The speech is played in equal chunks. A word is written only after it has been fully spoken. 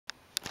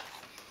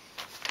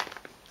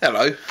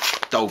Hello,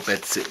 Dull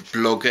Bedsit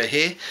blogger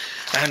here,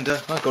 and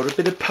I got a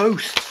bit of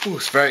post. Oh,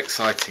 it's very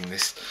exciting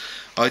this.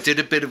 I did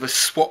a bit of a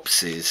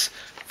swapsies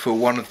for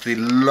one of the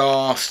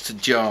last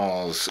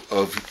jars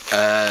of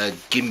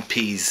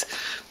Gimpy's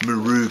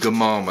Maruga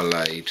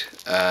marmalade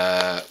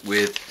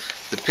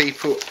with the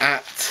people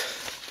at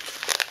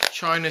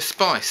China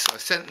Spice. I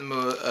sent them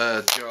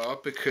a jar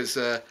because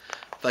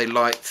they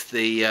liked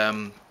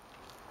the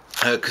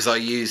because I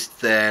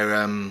used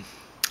their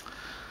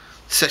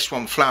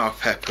Szechuan flower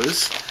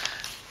peppers,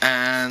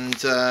 and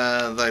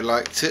they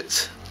liked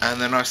it. And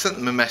then I sent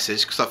them a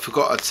message because I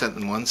forgot I'd sent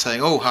them one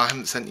saying, oh, I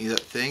haven't sent you that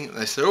thing. And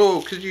they said,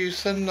 oh, could you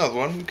send another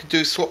one? We could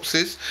do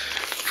swapsies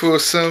for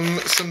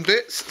some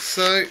bits.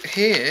 So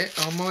here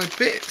are my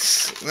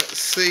bits. Let's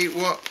see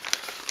what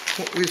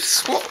we've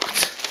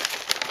swapped.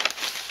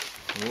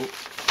 Oh.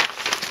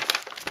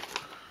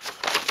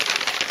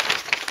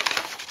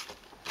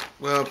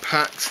 Well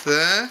packed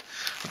there.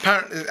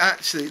 Apparently,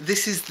 actually,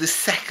 this is the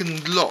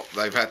second lot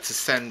they've had to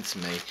send to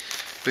me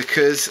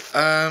because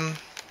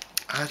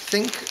I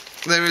think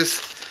there is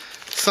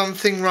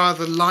something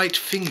rather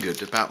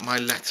light-fingered about my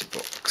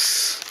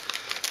letterbox.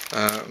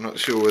 I'm not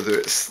sure whether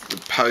it's the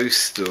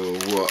post or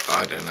what,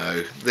 I don't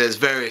know. There's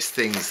various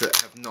things that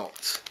have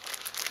not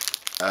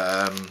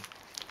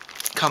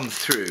come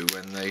through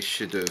when they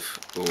should have,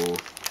 or...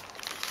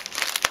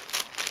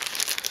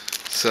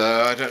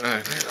 So, I don't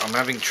know, I'm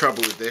having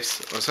trouble with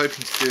this. I was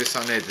hoping to do this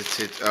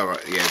unedited.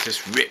 Alright, yeah,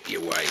 just rip your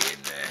way in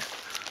there.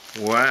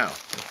 Wow,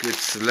 a good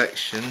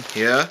selection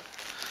here.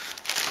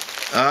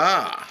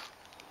 Ah!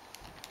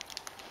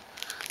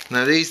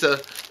 Now these are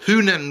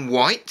Hunan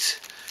White,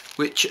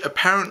 which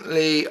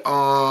apparently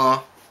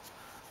are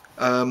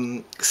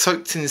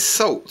soaked in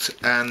salt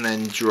and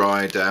then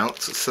dried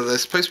out. So they're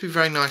supposed to be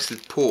very nice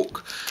with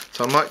pork.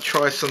 So I might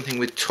try something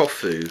with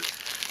tofu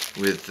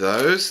with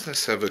those.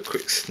 Let's have a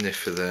quick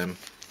sniff of them.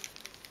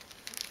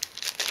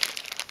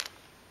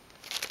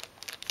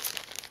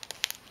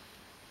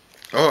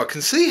 Oh, I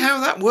can see how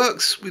that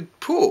works with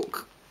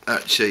pork,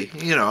 actually.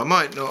 You know, I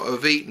might not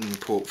have eaten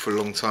pork for a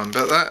long time,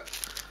 but that,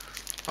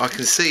 I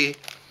can see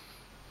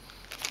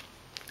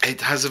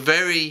it has a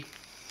very,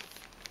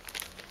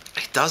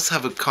 it does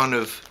have a kind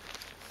of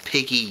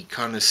piggy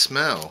kind of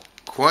smell.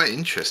 Quite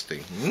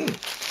interesting.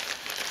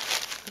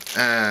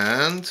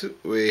 And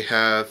we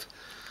have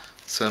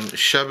some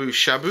shabu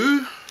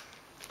shabu.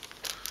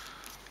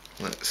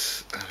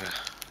 Let's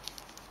have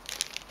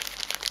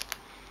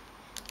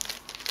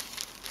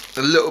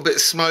a little bit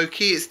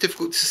smoky. It's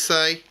difficult to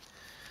say.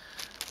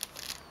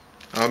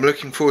 I'm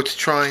looking forward to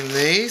trying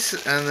these.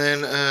 And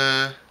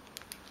then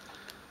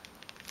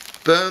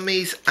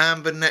Burmese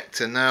amber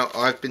nectar. Now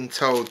I've been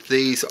told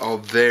these are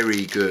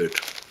very good.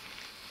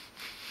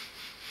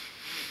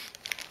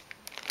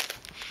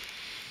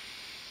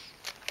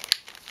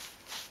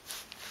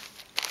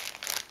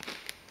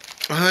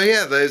 Oh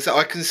yeah, there's,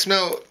 I can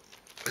smell,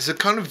 there's a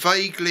kind of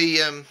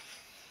vaguely,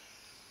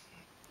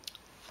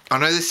 I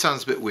know this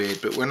sounds a bit weird,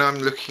 but when I'm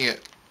looking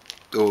at,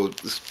 or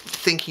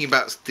thinking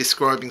about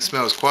describing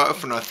smells, quite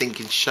often I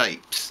think in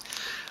shapes.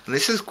 And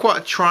this is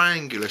quite a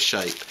triangular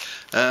shape.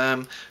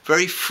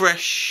 Very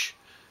fresh,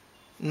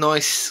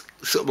 nice,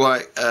 sort of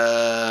like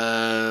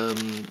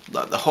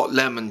the hot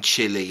lemon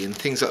chili and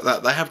things like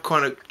that. They have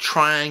kind of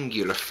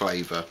triangular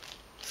flavour.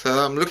 So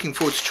I'm looking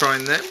forward to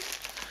trying them.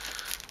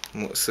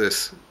 And what's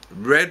this?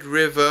 Red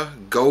River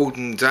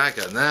Golden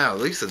Dagger. Now,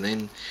 these are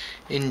an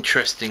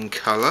interesting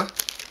colour.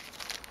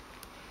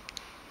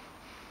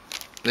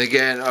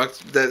 Again,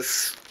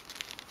 that's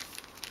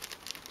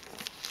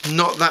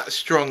not that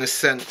strong a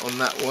scent on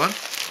that one.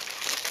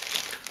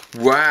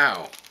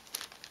 Wow.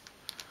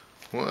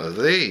 What are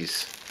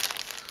these?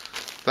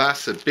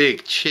 That's a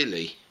big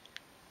chili.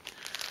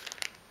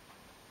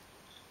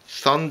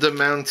 Thunder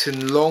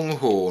Mountain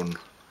Longhorn.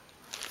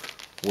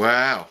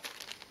 Wow.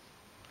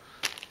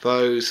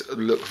 Those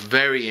look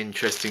very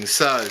interesting.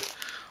 So,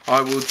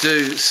 I will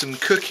do some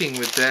cooking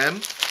with them.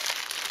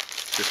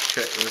 Just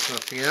check there's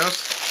nothing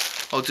else.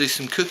 I'll do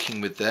some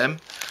cooking with them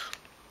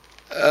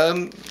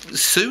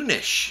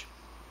soonish.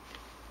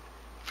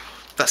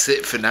 That's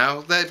it for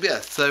now. Yeah,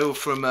 so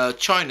from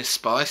China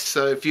Spice.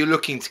 So if you're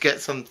looking to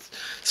get some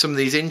of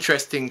these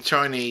interesting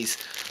Chinese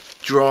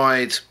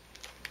dried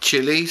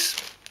chilies,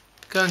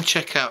 go and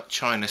check out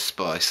China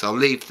Spice. I'll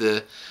leave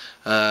the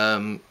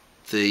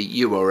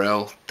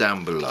URL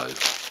down below.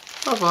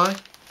 Bye bye.